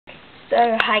So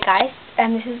hi guys,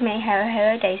 this is me,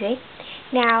 heyhoheyhodaisy.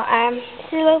 Now this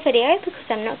is a little video because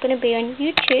I'm not going to be on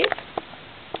YouTube.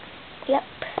 Yep.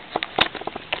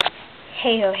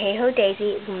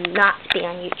 Heyhoheyhodaisy will not be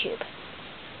on YouTube.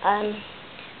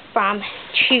 From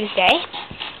Tuesday,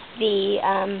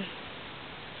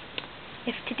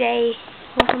 if today,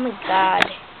 oh my god,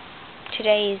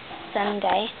 today is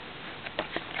Sunday.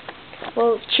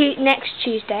 Well, next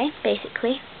Tuesday,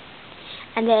 basically,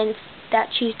 and then that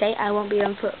Tuesday I won't be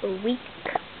on for a week,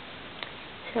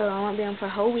 so I won't be on for a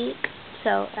whole week.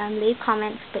 So leave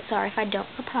comments, but sorry if I don't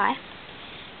reply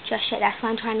just yet. That's why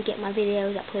I'm trying to get my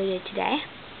videos uploaded today.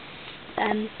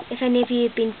 If any of you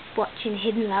have been watching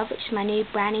Hidden Love, which is my new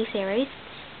brand new series,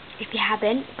 if you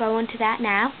haven't, go on to that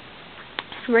now.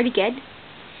 It's really good.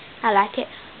 I like it.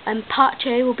 Part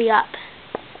 2 will be up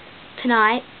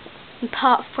tonight, and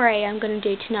part 3 I'm going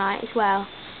to do tonight as well.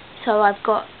 So I've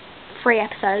got 3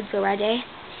 episodes already,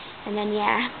 and then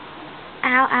yeah,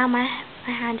 ow, my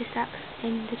hand is stuck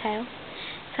in the tail.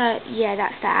 So yeah,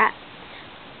 that's that.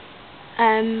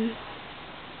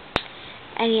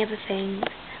 Any other things?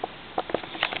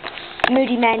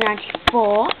 Moody May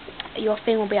 94, your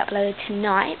thing will be uploaded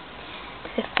tonight.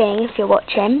 The thing, if you're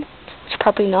watching, which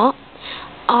probably not.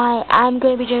 I am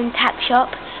going to be doing Tap Shop,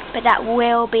 but that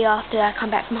will be after I come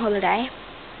back from holiday,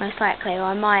 most likely, or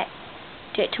I might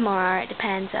do it tomorrow. It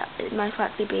depends. It'll most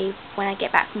likely be when I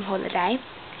get back from holiday,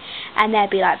 and there'll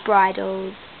be like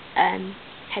bridles,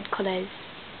 head collars,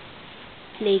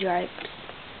 lead ropes,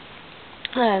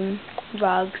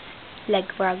 rugs, leg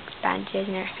rugs, bandages,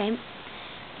 and everything.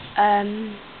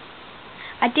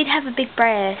 I did have a big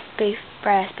breyers booth, but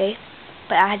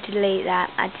I had to delete that.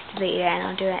 I just deleted it, and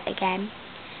I'll do it again.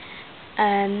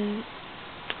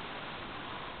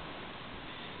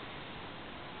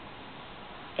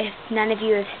 If none of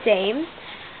you have seen,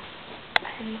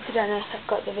 I don't know if I've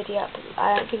got the video up.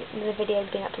 I don't think the video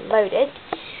has been uploaded,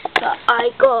 but I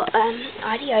got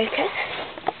Adiocus.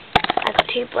 I got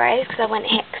 2 braids because I went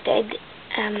hexted.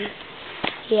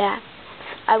 Yeah,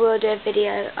 I will do a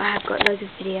video. I have got loads of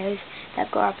videos that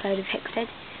I've got uploaded hexted,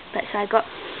 but so I got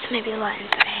maybe a light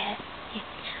inside here. Yeah.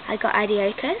 I got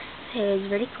Adiocus. He was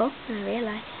really cool, and I really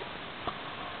like it.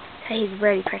 So he's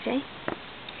really pretty.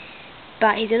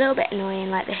 But he's a little bit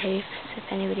annoying, like the hoofs, if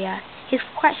anybody else. He's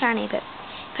quite shiny, but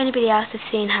if anybody else has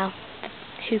seen how the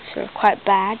hoofs are quite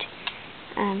bad,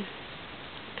 can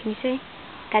you see?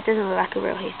 That doesn't look like a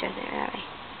real hoof, does it, really?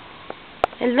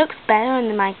 It looks better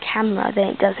on my camera than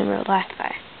it does in real life,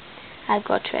 though. I've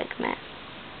got to admit.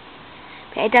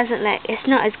 But it doesn't look, it's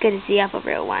not as good as the other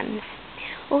real ones.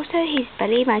 Also, his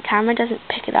belly, my camera doesn't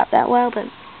pick it up that well, but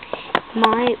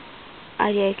my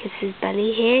Adiocus's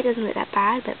belly here doesn't look that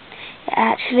bad, but it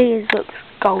actually looks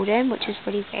golden, which is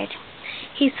really weird.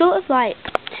 He's sort of like,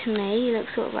 to me, he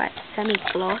looks sort of like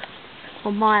semi-gloss.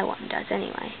 Well, my one does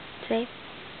anyway. See?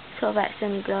 Sort of like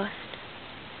semi-glossed.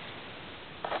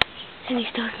 And he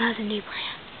still smells a new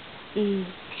brand.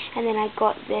 And then I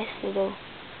got this little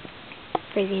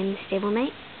Frisian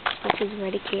stablemate, which is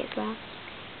really cute as well.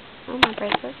 Oh, my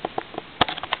bracelet.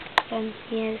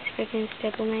 Here's Frisian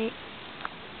stablemate.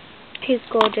 He's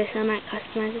gorgeous. I might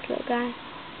customize this little guy.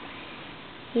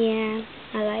 Yeah,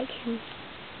 I like him.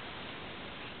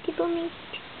 Stablemate.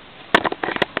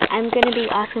 I'm going to be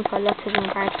asking for a lot of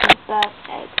my bride's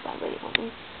birthday because I really want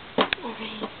them.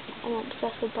 Alright, I'm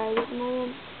obsessed with brides at the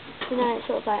moment. You know, it's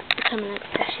sort of like becoming an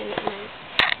obsession at the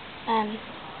moment.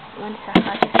 One sec,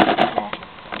 I'll just put it there.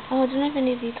 Oh, I don't know if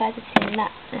any of you guys have seen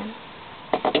that then.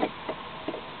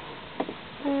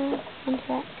 One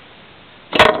sec.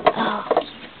 Oh.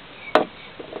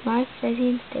 My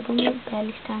Frisian stablemate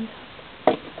barely stands up.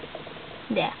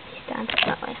 There, he stands up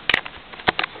that way.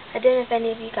 I don't know if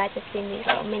any of you guys have seen these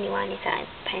little mini ones that I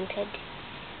painted.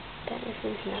 But this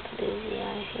is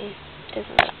Napaluzio. He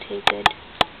doesn't look too good.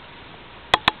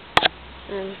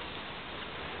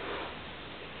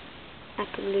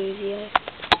 Napaluzio.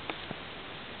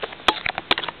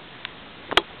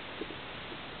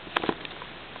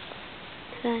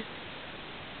 So,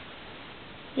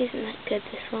 isn't that good,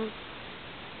 this one?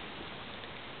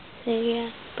 So yeah,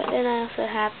 but then I also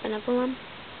have another one.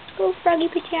 Oh, Froggy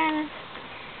Pajamas,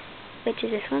 which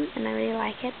is this one, and I really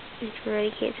like it. It's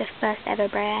really cute. It's the first ever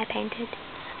brayer I painted,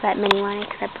 like mini one,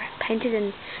 because I painted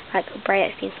in like a brayer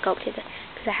that's been sculpted.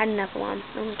 Because I had another one.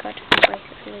 Oh my god, my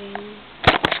bracelets are really annoying.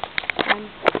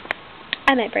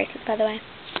 I make bracelets, by the way.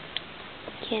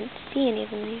 You can't see any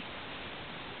of them here.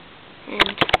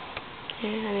 And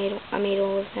yeah, I made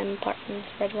all of them apart from this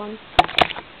red one.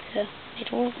 So I made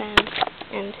all of them,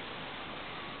 and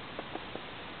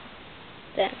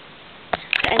then.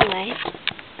 So anyway,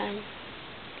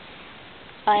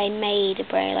 I made a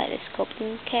brayer like this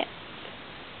sculpting kit,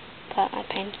 but I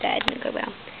painted it, it didn't go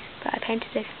well. But I painted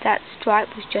this, that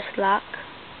stripe was just luck.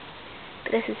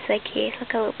 But this is so cute, it's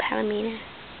like a little palomino.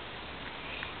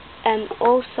 And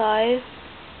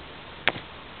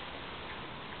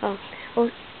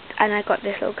I got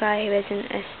this little guy who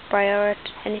isn't a sprayer or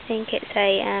anything. It's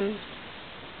a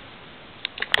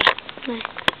my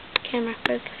camera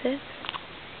focuses.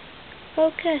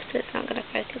 Focus, it's not gonna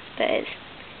focus, but it's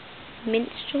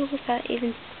minstrel. Is that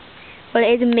even? Well,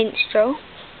 it is a minstrel,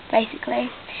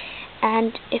 basically.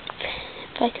 And if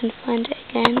I can find it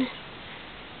again,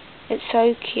 it's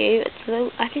so cute. It's a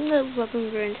little. I think the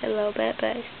robin ruins it a little bit,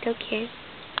 but it's still cute.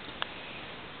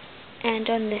 And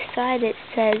on this side it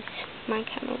says, my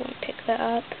camera won't pick that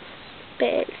up, but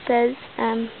it says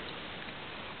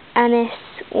Anis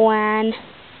Wan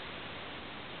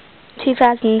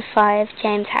 2005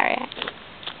 James Harriet.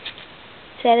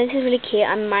 So this is really cute.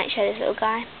 I might show this little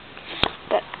guy,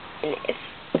 but if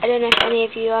I don't know if any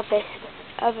of you are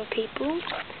other people.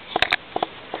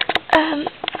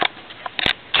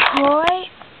 Troy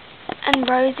and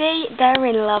Rosie, they're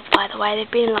in love, by the way.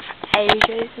 They've been in love for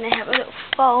ages, and they have a little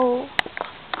foal.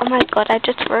 Oh my god, I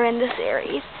just ruined the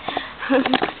series.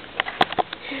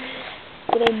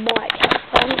 Well, they might have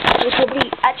fun.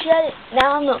 Actually,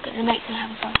 now I'm not going to make them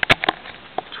have fun.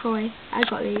 Troy, I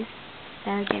got these.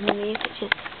 Sarah gave me these, which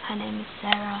is, her name is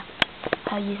Sarah.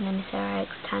 Her username is Sarah X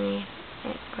Tanny.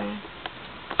 It's brown.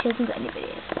 She hasn't got any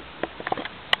videos. But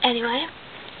anyway,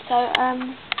 so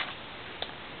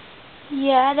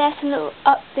yeah, there's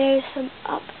some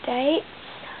updates.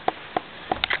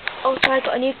 Also, I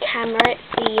got a new camera. It's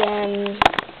the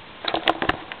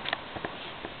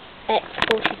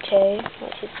X42,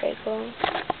 which is pretty cool.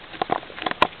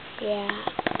 Yeah.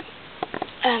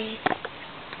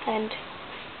 And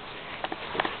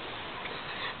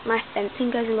my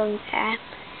fencing goes along there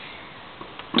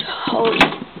to hold.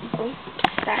 Oops,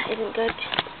 that isn't good.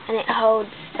 And it holds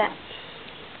that.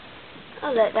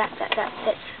 Oh look, that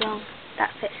fits along.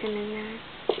 That fits in there.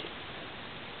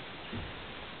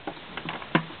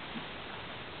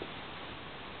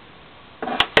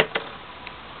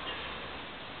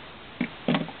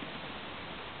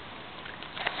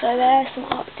 So there are some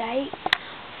updates.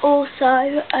 Also,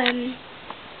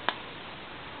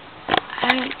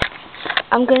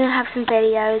 I'm going to have some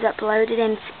videos uploaded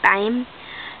in Spain.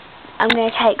 I'm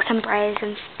going to take some breyers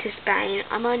to Spain.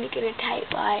 I'm only going to take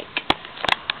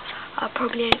I'll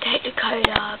probably only take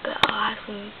Dakota, but I'll have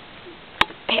some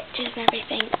pictures and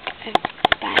everything of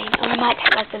Spain. Or I might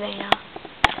take Rosalina.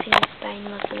 I've seen Spain,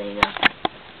 Rosalina.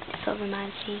 It sort of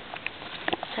reminds me.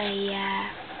 So yeah,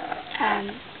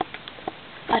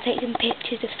 I'll take some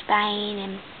pictures of Spain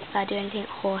and if I do anything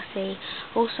horsey.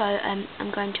 Also,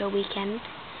 I'm going to a weekend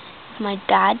with my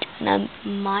dad, and I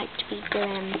might be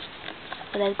doing.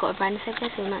 Well, they've got a brand over there,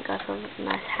 so we might go for a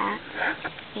nice hat,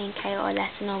 me and Kate, or a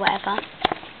lesson or whatever.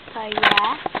 So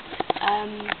yeah,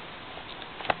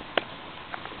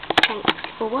 thanks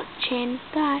for watching.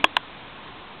 Bye.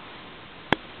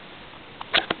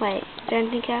 Wait, is there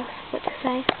anything else what to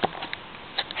say?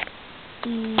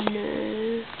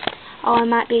 No. Oh, I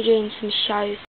might be doing some shows.